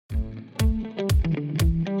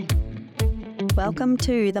Welcome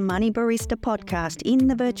to the Money Barista podcast in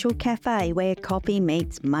the virtual cafe where coffee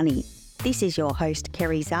meets money. This is your host,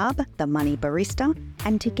 Kerry Zarb, the Money Barista,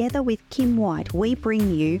 and together with Kim White, we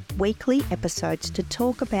bring you weekly episodes to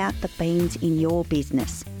talk about the beans in your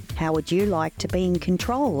business. How would you like to be in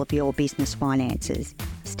control of your business finances?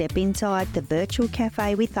 Step inside the virtual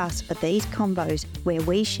cafe with us for these convos where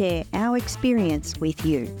we share our experience with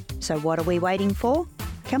you. So what are we waiting for?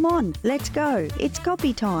 Come on, let's go. It's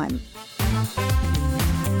coffee time.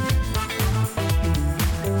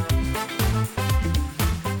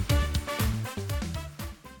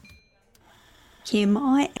 Kim,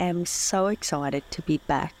 I am so excited to be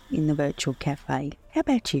back in the virtual cafe. How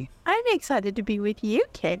about you? I'm excited to be with you,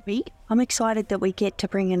 Kerry. I'm excited that we get to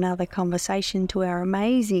bring another conversation to our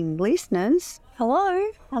amazing listeners. Hello.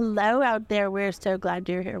 Hello out there. We're so glad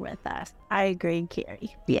you're here with us. I agree,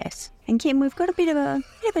 Kerry. Yes. And Kim, we've got a bit of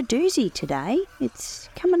a doozy today. It's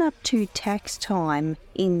coming up to tax time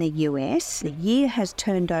in the US. The year has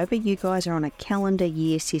turned over. You guys are on a calendar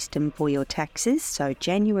year system for your taxes. So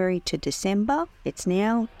January to December. It's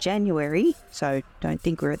now January. So don't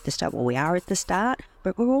think we're at the start. Well, we are at the start,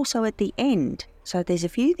 but we're also at the end. So there's a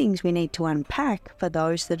few things we need to unpack for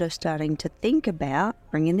those that are starting to think about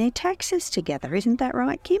bringing their taxes together. Isn't that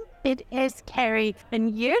right, Kim? It is, Kerry.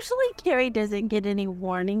 And usually Kerry doesn't get any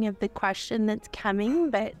warning of the question that's coming,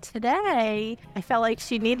 but today I felt like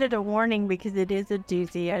she needed a warning because it is a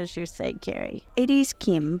doozy, as you say, Kerry. It is,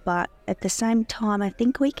 Kim, but at the same time, I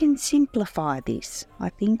think we can simplify this. I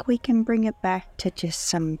think we can bring it back to just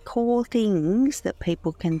some core things that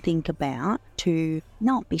people can think about to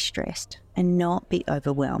not be stressed and not be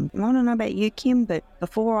overwhelmed. I don't know about you, Kim, but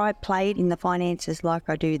before I played in the finances like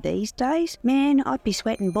I do these days, man, I'd be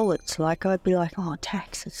sweating bullets. Like I'd be like, oh,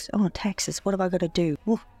 taxes, what have I got to do?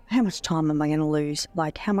 Oof. How much time am I going to lose?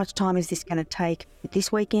 Like, how much time is this going to take?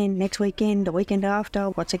 This weekend, next weekend, the weekend after?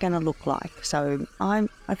 What's it going to look like? So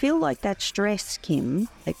I feel like that stress, Kim,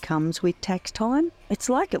 that comes with tax time, it's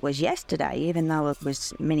like it was yesterday, even though it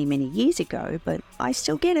was many, many years ago, but I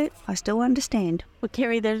still get it. I still understand. Well,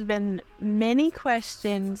 Kerry, there's been many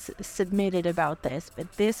questions submitted about this,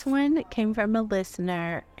 but this one came from a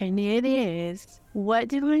listener, and it is, what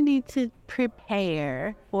do I need to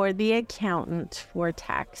prepare for the accountant for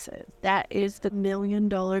taxes? That is the $1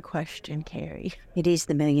 million question, Kerry. It is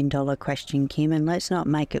the $1 million question, Kim, and let's not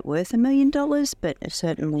make it worth $1 million, but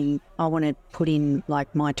certainly I want to put in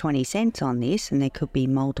like my 20 cents on this, and there could be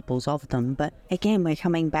multiples of them. But again, we're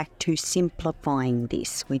coming back to simplifying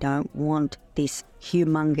this. We don't want this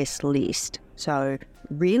humongous list. So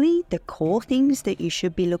really, the core things that you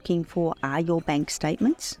should be looking for are your bank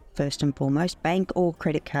statements. First and foremost, bank or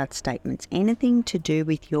credit card statements. Anything to do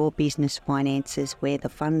with your business finances where the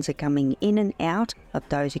funds are coming in and out of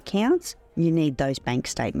those accounts, you need those bank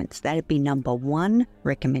statements. That'd be number one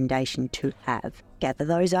recommendation to have. Gather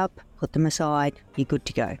those up, put them aside, you're good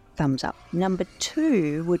to go. Thumbs up. Number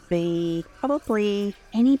two would be probably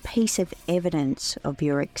any piece of evidence of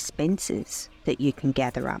your expenses that you can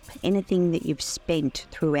gather up. Anything that you've spent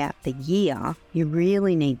throughout the year, you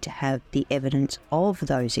really need to have the evidence of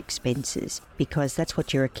those expenses because that's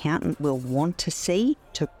what your accountant will want to see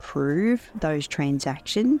to prove those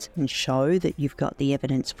transactions and show that you've got the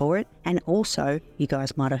evidence for it. And also, you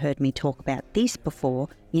guys might have heard me talk about this before,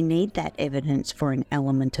 you need that evidence for an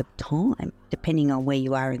element of time. Depending on where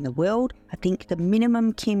you are in the world, I think the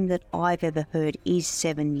minimum, Kim, that I've ever heard is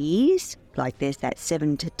 7 years. Like there's that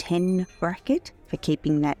 7 to 10 bracket for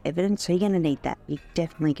keeping that evidence. So you're going to need that. You're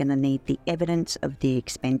definitely going to need the evidence of the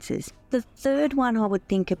expenses. The third one I would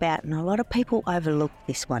think about, and a lot of people overlook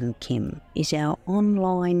this one, Kim, is our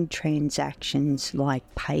online transactions like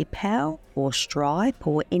PayPal or Stripe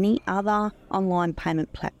or any other online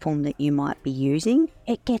payment platform that you might be using.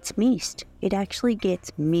 It gets missed. It actually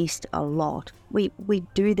gets missed a lot. We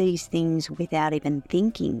do these things without even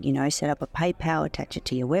thinking, set up a PayPal, attach it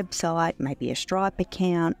to your website, maybe a Stripe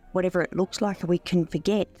account, whatever it looks like. We can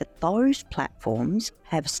forget that those platforms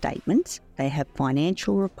have statements. They have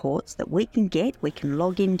financial reports that we can get. We can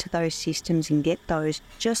log into those systems and get those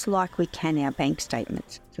just like we can our bank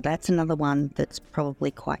statements. So that's another one that's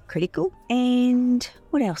probably quite critical. And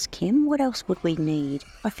what else, Kim? What else would we need?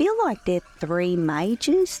 I feel like there are three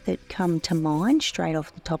majors that come to mind straight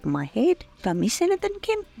off the top of my head. Did I miss anything,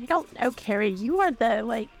 Kim? I don't know, Kerry. You are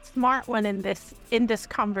the smart one in this in this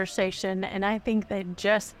conversation. And I think that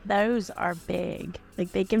just those are big.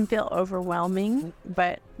 Like, they can feel overwhelming,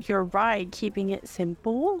 but you're right, keeping it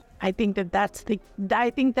simple. I think that's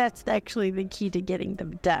actually the key to getting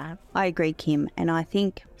them done. I agree, Kim. And I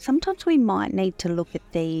think sometimes we might need to look at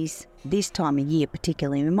these this time of year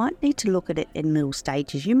particularly. We might need to look at it in little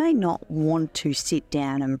stages. You may not want to sit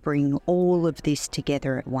down and bring all of this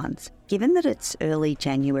together at once. Given that it's early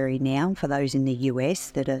January now, for those in the US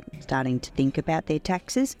that are starting to think about their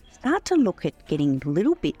taxes, start to look at getting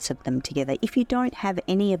little bits of them together. If you don't have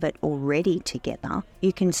any of it already together,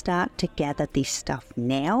 you can start to gather this stuff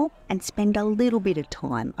now and spend a little bit of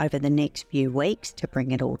time over the next few weeks to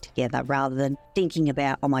bring it all together, rather than thinking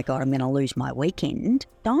about, oh my God, I'm going to lose my weekend.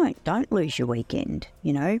 Don't lose your weekend.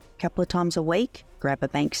 You know, a couple of times a week, grab a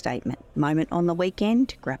bank statement. Moment on the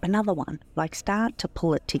weekend, grab another one. Like, start to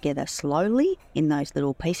pull it together slowly in those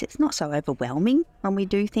little pieces. It's not so overwhelming when we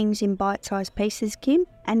do things in bite-sized pieces, Kim,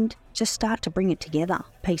 and just start to bring it together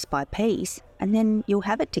piece by piece, and then you'll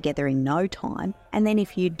have it together in no time. And then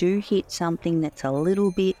if you do hit something that's a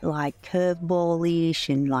little bit like curveball-ish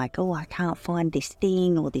and like, oh, I can't find this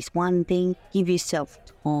thing or this one thing, give yourself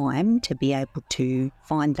time to be able to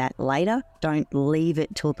find that later. Don't leave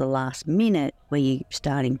it till the last minute where you're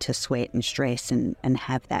starting to sweat and stress and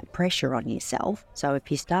have that pressure on yourself. So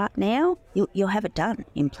if you start now, you'll have it done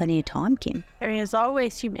in plenty of time, Kim. As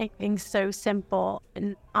always, you make things so simple.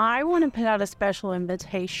 And I want to put out a special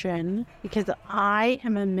invitation because I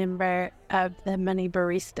am a member of the Money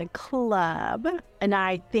Barista Club. And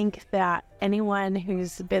I think that anyone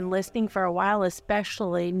who's been listening for a while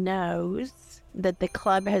especially knows that the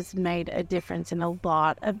club has made a difference in a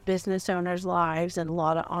lot of business owners' lives and a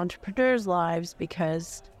lot of entrepreneurs' lives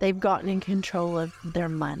because they've gotten in control of their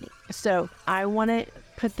money. So I want to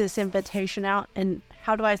put this invitation out. And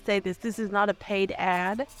how do I say this? This is not a paid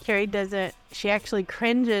ad. Carrie she actually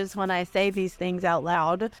cringes when I say these things out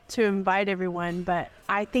loud to invite everyone, but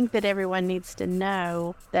I think that everyone needs to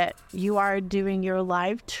know that you are doing your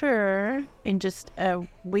live tour in just a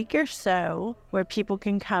week or so, where people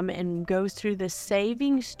can come and go through the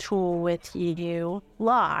savings tool with you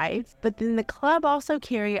live. But then the club also,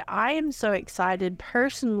 Carrie, I am so excited,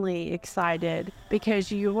 personally excited,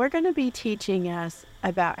 because you are going to be teaching us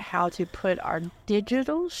about how to put our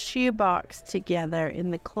digital shoebox together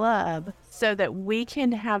in the club so that we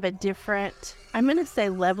can have a different, I'm going to say,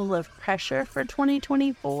 level of pressure for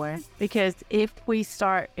 2024. Because if we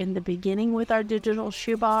start in the beginning with our digital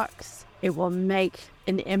shoebox, it will make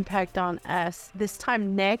an impact on us this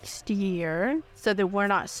time next year, so that we're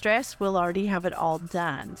not stressed. We'll already have it all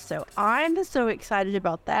done. So I'm so excited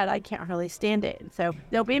about that. I can't really stand it. So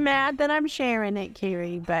they'll be mad that I'm sharing it,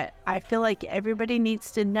 Carrie, but I feel like everybody needs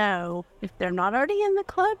to know, if they're not already in the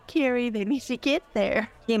club, Carrie, they need to get there.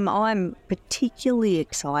 Kim, I'm particularly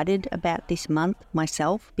excited about this month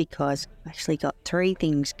myself because I've actually got 3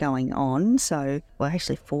 things going on. So, well,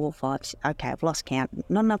 actually 4 or 5. Okay, I've lost count.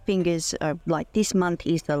 Not enough fingers. Like, this month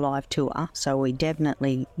is the live tour. So we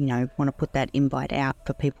definitely, want to put that invite out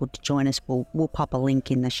for people to join us. We'll pop a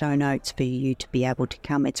link in the show notes for you to be able to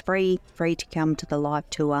come. It's free to come to the live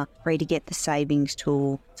tour, free to get the savings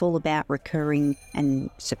tool. It's all about recurring and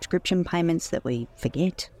subscription payments that we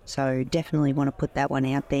forget. So definitely want to put that one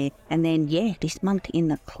out there. And then, this month in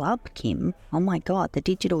the club, Kim, oh my God, the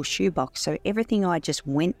digital shoebox. So everything I just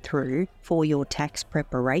went through for your tax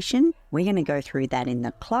preparation, we're going to go through that in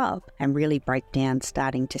the club and really break down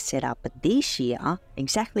starting to set up this year,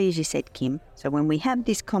 exactly as you said, Kim. So when we have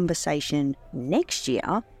this conversation next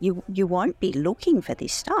year, you won't be looking for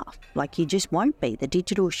this stuff. Like, you just won't be. The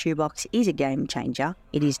digital shoebox is a game changer.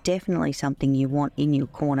 It is definitely something you want in your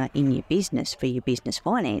corner in your business for your business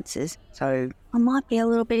finances. So I might be a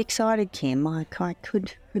little bit excited, Kim. I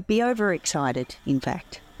could be overexcited, in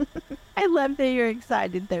fact. I love that you're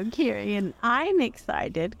excited, though, Carrie, and I'm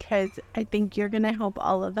excited because I think you're going to help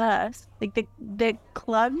all of us. Like, the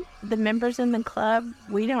club, the members in the club,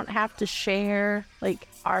 we don't have to share, like,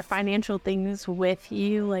 our financial things with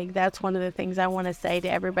you. Like, that's one of the things I want to say to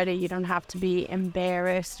everybody. You don't have to be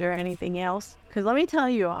embarrassed or anything else. Because let me tell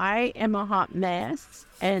you, I am a hot mess.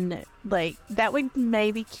 And, like, that would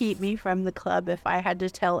maybe keep me from the club if I had to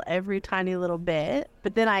tell every tiny little bit.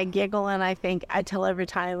 But then I giggle and I think I tell every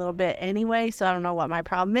tiny little bit anyway, so I don't know what my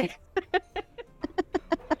problem is.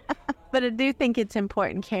 But I do think it's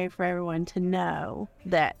important, Carrie, for everyone to know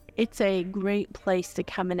that it's a great place to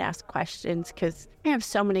come and ask questions, because I have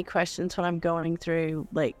so many questions when I'm going through,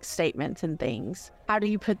 like, statements and things. How do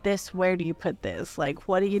you put this? Where do you put this? Like,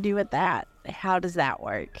 what do you do with that? how does that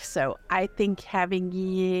work? So I think having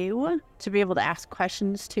you to be able to ask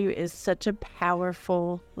questions to is such a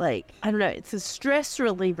powerful, I don't know, it's a stress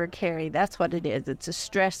reliever, Carrie. That's what it is. It's a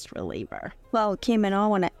stress reliever. Well, Kim, and I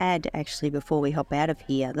want to add, actually, before we hop out of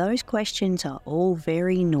here, those questions are all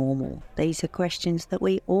very normal. These are questions that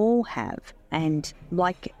we all have. And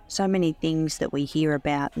like so many things that we hear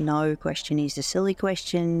about, no question is a silly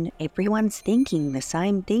question. Everyone's thinking the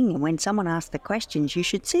same thing. And when someone asks the questions, you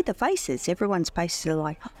should see the faces. Everyone's faces are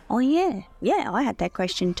like, oh yeah, I had that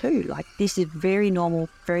question too. Like, this is very normal,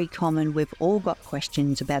 very common. We've all got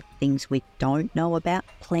questions about things we don't know about.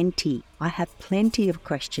 Plenty. I have plenty of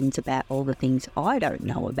questions about all the things I don't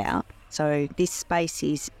know about. So this space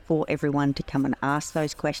is for everyone to come and ask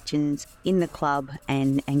those questions in the club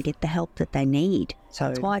and get the help that they need. So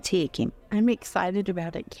that's why it's here, Kim. I'm excited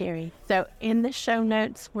about it, Carrie. So in the show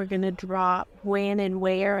notes, we're going to drop when and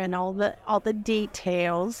where and all the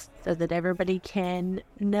details so that everybody can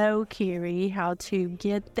know, Carrie, how to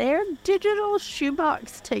get their digital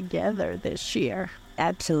shoebox together this year.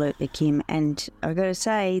 Absolutely, Kim. And I've got to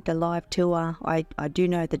say, the live tour, I do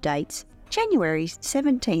know the dates. January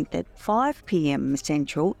 17th at 5 p.m.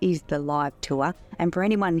 Central is the live tour. And for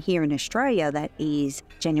anyone here in Australia, that is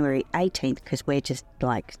January 18th, because we're just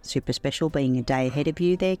super special being a day ahead of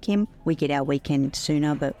you there, Kim. We get our weekend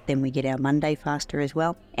sooner, but then we get our Monday faster as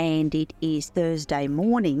well. And it is Thursday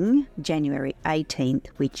morning, January 18th,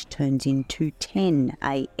 which turns into 10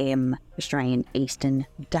 a.m. Australian Eastern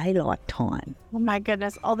Daylight Time. Oh my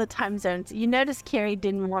goodness, all the time zones. You notice Carrie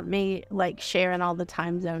didn't want me sharing all the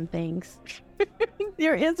time zone things.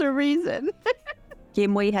 There is a reason.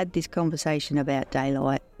 Kim, we had this conversation about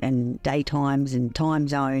daylight and daytimes and time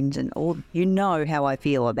zones and all. You know how I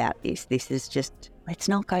feel about this. This is just, let's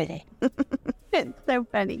not go there. It's so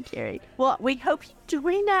funny, Carrie. Well, we hope you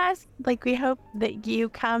join us. We hope that you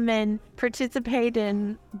come and participate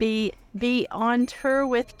and be on tour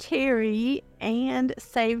with Carrie and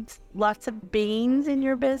save lots of beans in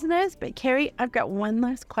your business. But Carrie, I've got one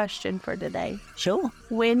last question for today. Sure.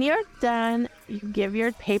 When you're done, you give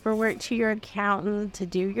your paperwork to your accountant to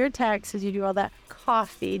do your taxes, you do all that.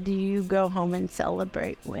 Coffee do you go home and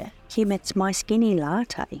celebrate with? Kim, it's my skinny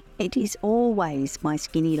latte. It is always my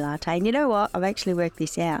skinny latte. And you know what? I've actually worked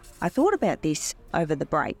this out. I thought about this over the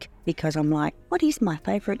break because I'm like, what is my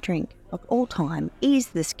favourite drink of all time is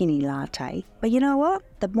the skinny latte. But you know what?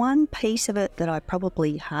 The one piece of it that I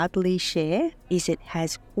probably hardly share is it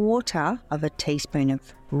has 1/4 of a teaspoon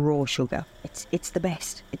of raw sugar. It's the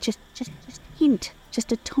best. It's just hint.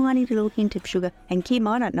 Just a tiny little hint of sugar. And Kim,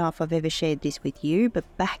 I don't know if I've ever shared this with you, but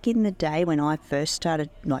back in the day when I first started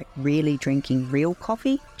really drinking real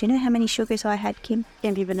coffee, do you know how many sugars I had, Kim?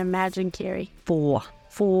 Can't even imagine, Carrie. 4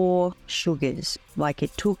 sugars.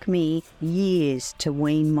 It took me years to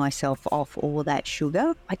wean myself off all that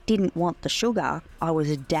sugar. I didn't want the sugar. I was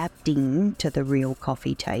adapting to the real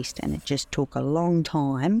coffee taste, and it just took a long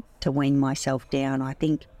time to wean myself down. I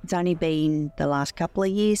think it's only been the last couple of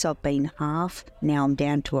years I've been half. Now I'm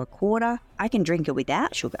down to 1/4. I can drink it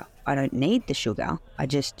without sugar. I don't need the sugar. I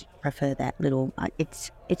just prefer that little,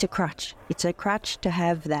 it's a crutch. It's a crutch to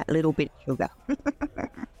have that little bit of sugar.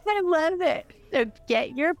 I love it. So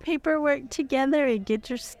get your paperwork together and get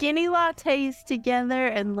your skinny lattes together,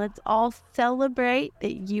 and let's all celebrate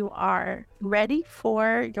that you are ready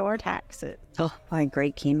for your taxes. Oh, I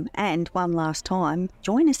agree, Kim. And one last time,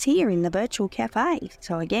 join us here in the virtual cafe.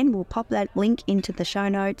 So again, we'll pop that link into the show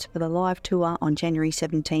notes for the live tour on January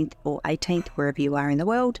 17th or 18th, wherever you are in the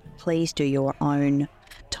world. Please do your own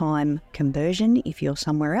time conversion if you're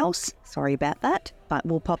somewhere else. Sorry about that, but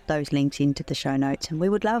we'll pop those links into the show notes, and we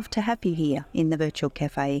would love to have you here in the virtual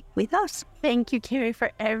cafe with us. Thank you, Carrie,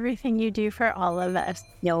 for everything you do for all of us.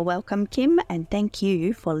 You're welcome, Kim, and thank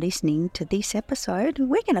you for listening to this episode.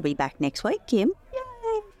 We're going to be back next week, Kim.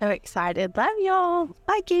 Yay! So excited. Love y'all.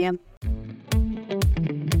 Bye, Kim.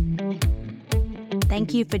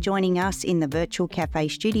 Thank you for joining us in the virtual cafe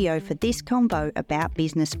studio for this convo about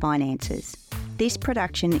business finances. This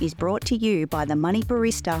production is brought to you by the Money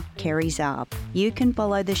Barista, Kerry Zarb. You can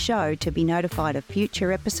follow the show to be notified of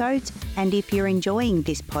future episodes, and if you're enjoying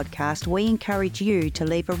this podcast, we encourage you to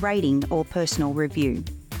leave a rating or personal review.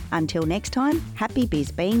 Until next time, happy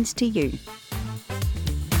Biz Beans to you.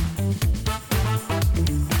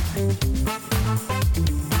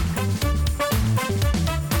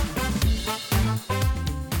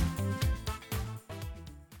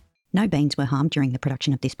 No beans were harmed during the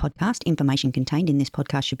production of this podcast. Information contained in this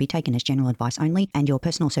podcast should be taken as general advice only, and your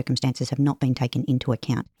personal circumstances have not been taken into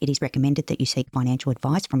account. It is recommended that you seek financial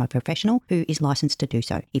advice from a professional who is licensed to do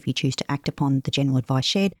so. If you choose to act upon the general advice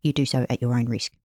shared, you do so at your own risk.